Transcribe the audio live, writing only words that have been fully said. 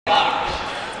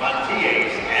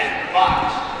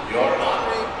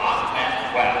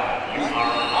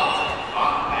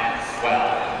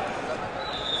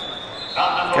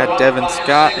Got Devin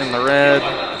Scott in the red,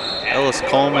 Ellis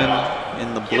Coleman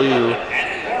in the blue.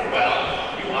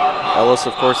 Ellis,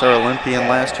 of course, our Olympian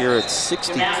last year at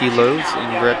 60 kilos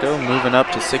in Greco, moving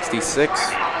up to 66.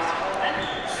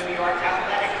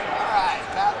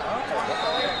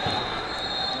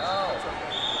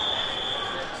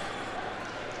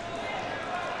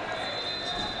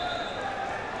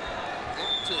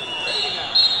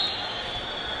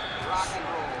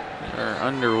 Are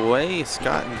underway,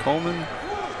 Scott and Coleman.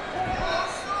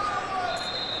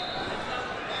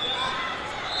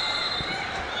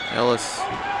 Ellis,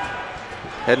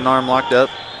 head and arm locked up.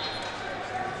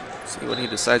 See what he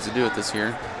decides to do with this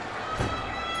here.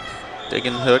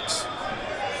 Digging hooks.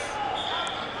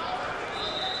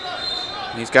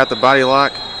 He's got the body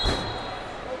lock.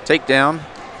 Takedown.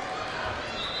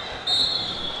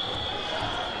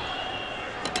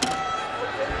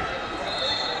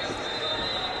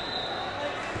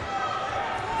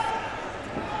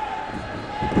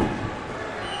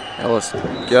 Ellis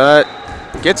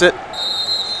gets it.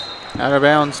 Out of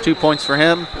bounds, 2 points for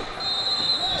him.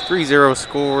 3-0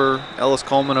 score, Ellis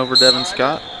Coleman over Devin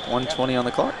Scott. 1:20 on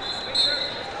the clock.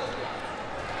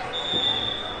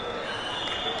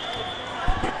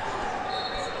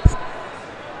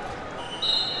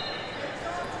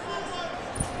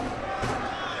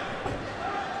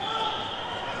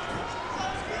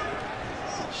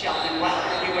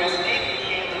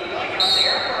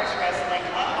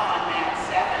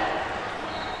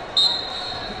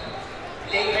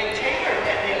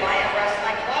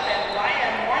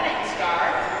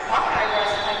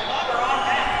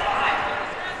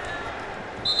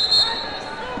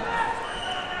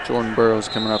 Burrows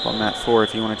coming up on mat 4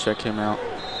 if you want to check him out.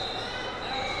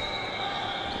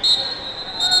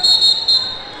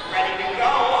 Ready to go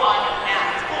on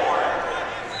mat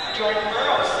 4. Jordan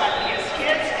Burrows, Sunny's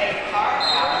Kids, Nate Carr,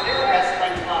 Cavalier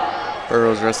Wrestling Club.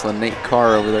 Burrows wrestling Nate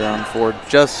Carr over there on 4,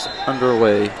 just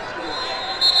underway.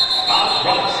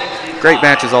 Great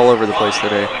matches all over the place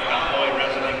today.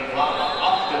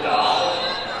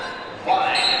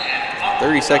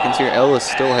 30 seconds here. Ellis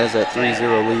still has that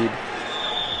 3-0 lead.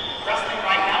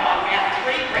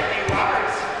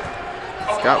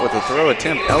 Scott with a throw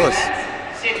attempt. Ellis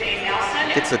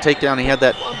gets the takedown. He had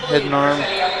that head and arm,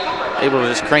 able to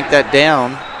just crank that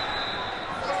down.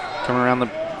 Coming around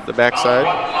the backside.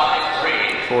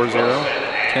 4-0.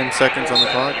 10 seconds on the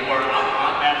clock.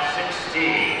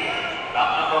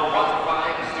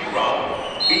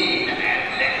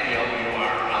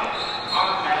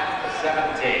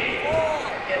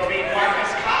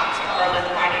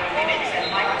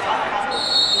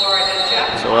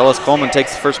 So Ellis Coleman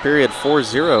takes the first period,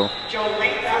 4-0.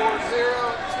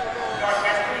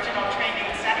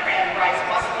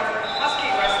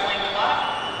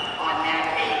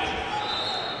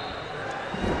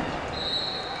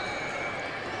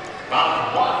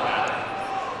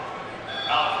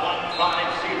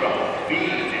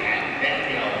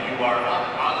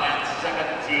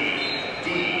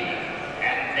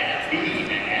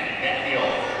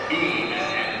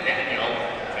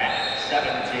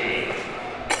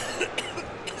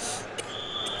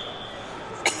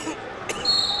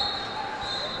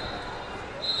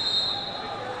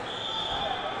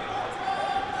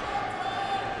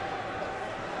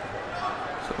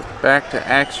 Back to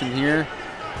action here.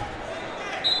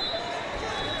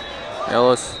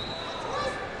 Ellis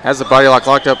has the body lock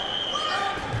locked up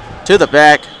to the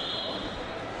back.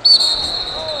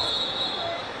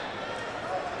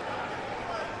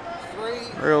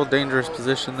 Real dangerous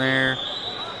position there.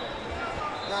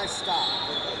 Nice stop.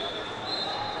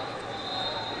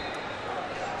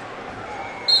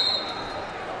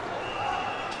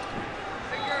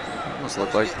 Almost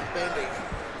looked like.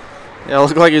 Yeah, it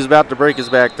looked like he was about to break his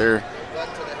back there.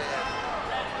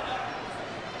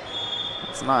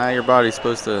 It's not how your body's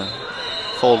supposed to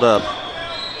fold up.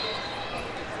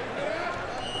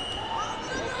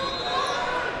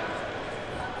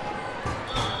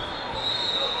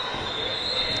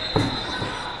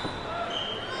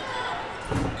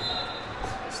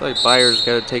 Looks like Byers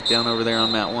got a takedown over there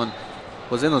on mat 1.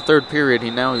 Was in the third period.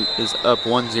 He now is up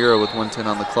 1-0 with 1:10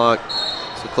 on the clock.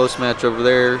 It's a close match over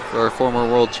there for our former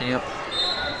world champ.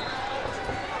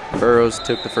 Burrows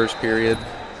took the first period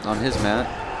on his mat.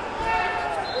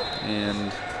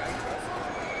 And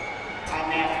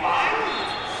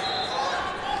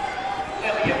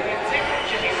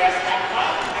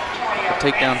a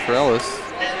takedown for Ellis.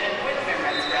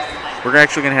 We're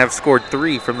actually going to have scored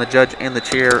 3 from the judge and the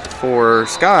chair for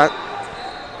Scott.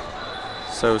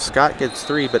 So Scott gets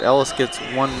 3, but Ellis gets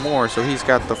 1 more. So he's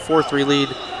got the 4-3 lead,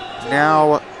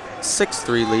 now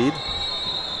 6-3 lead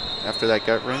after that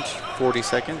gut wrench, 40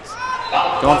 seconds.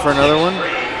 Going for another one.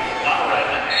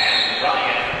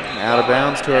 Out of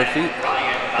bounds to our feet.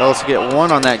 Ellis get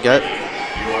 1 on that gut.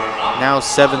 Now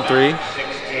 7-3.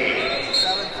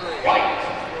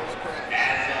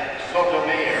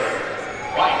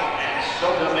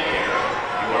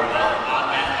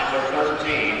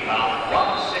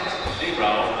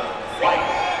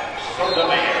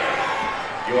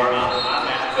 You are up on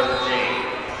that 13.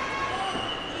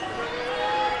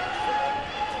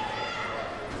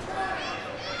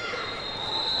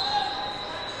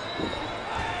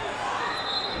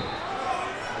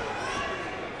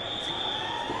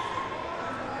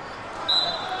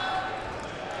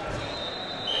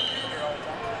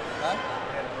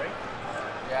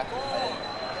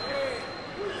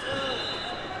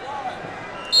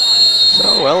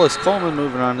 So Ellis Coleman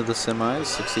moving on to the semis,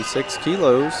 66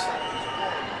 kilos.